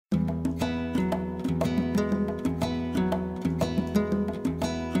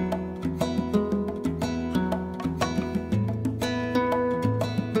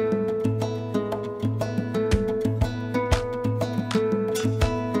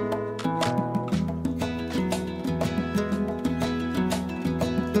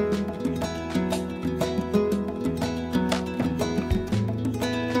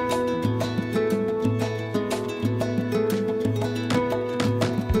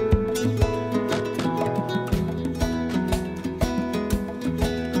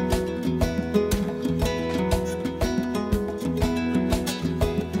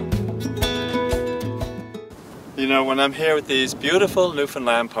when I'm here with these beautiful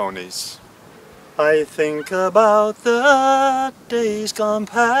Newfoundland ponies. I think about the days gone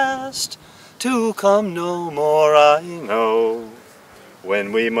past, to come no more I know,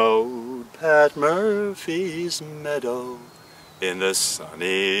 when we mowed Pat Murphy's meadow in the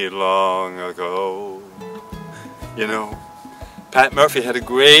sunny long ago. You know, Pat Murphy had a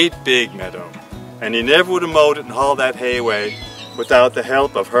great big meadow, and he never would have mowed it and hauled that hay away without the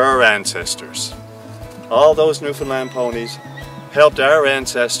help of her ancestors. All those Newfoundland ponies helped our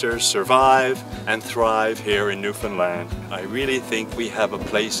ancestors survive and thrive here in Newfoundland. I really think we have a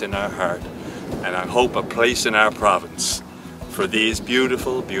place in our heart, and I hope a place in our province, for these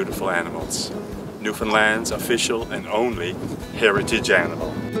beautiful, beautiful animals. Newfoundland's official and only heritage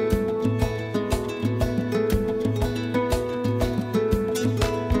animal.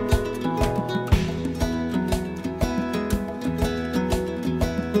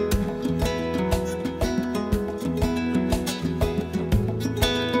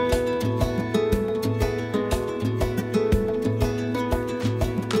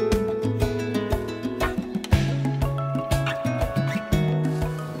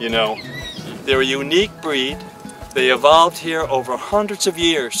 You know, they're a unique breed. They evolved here over hundreds of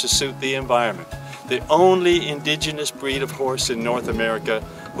years to suit the environment. The only indigenous breed of horse in North America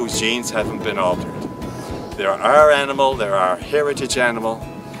whose genes haven't been altered. They're our animal, they're our heritage animal,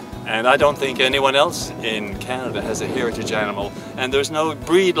 and I don't think anyone else in Canada has a heritage animal, and there's no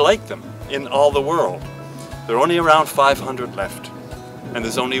breed like them in all the world. There are only around 500 left, and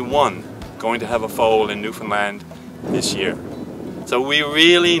there's only one going to have a foal in Newfoundland this year. So we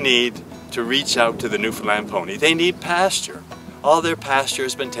really need to reach out to the Newfoundland pony. They need pasture. All their pasture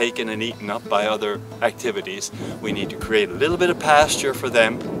has been taken and eaten up by other activities. We need to create a little bit of pasture for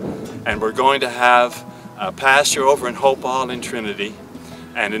them, and we're going to have a pasture over in Hopewell in Trinity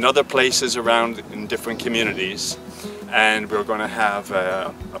and in other places around in different communities. And we're going to have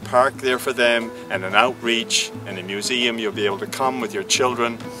a park there for them, and an outreach, and a museum. You'll be able to come with your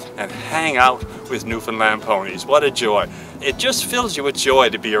children and hang out with Newfoundland ponies. What a joy. It just fills you with joy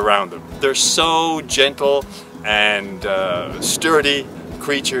to be around them. They're so gentle and sturdy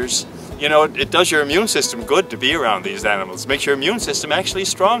creatures. You know, it does your immune system good to be around these animals. It makes your immune system actually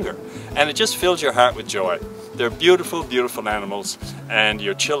stronger, and it just fills your heart with joy. They're beautiful, beautiful animals, and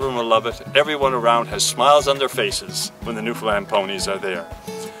your children will love it. Everyone around has smiles on their faces when the Newfoundland ponies are there.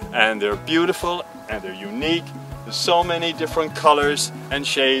 And they're beautiful and they're unique. There's so many different colors and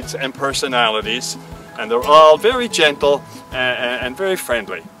shades and personalities, and they're all very gentle and very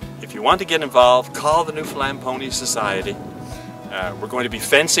friendly. If you want to get involved, call the Newfoundland Pony Society. We're going to be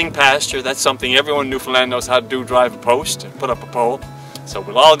fencing pasture. That's something everyone in Newfoundland knows how to do, drive a post and put up a pole. So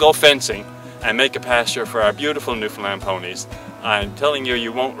we'll all go fencing and make a pasture for our beautiful Newfoundland ponies. I'm telling you,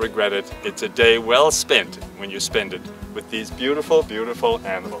 you won't regret it. It's a day well spent when you spend it with these beautiful, beautiful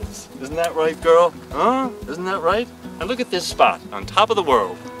animals. Isn't that right, girl? Huh? Isn't that right? And look at this spot on top of the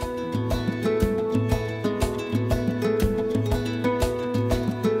world.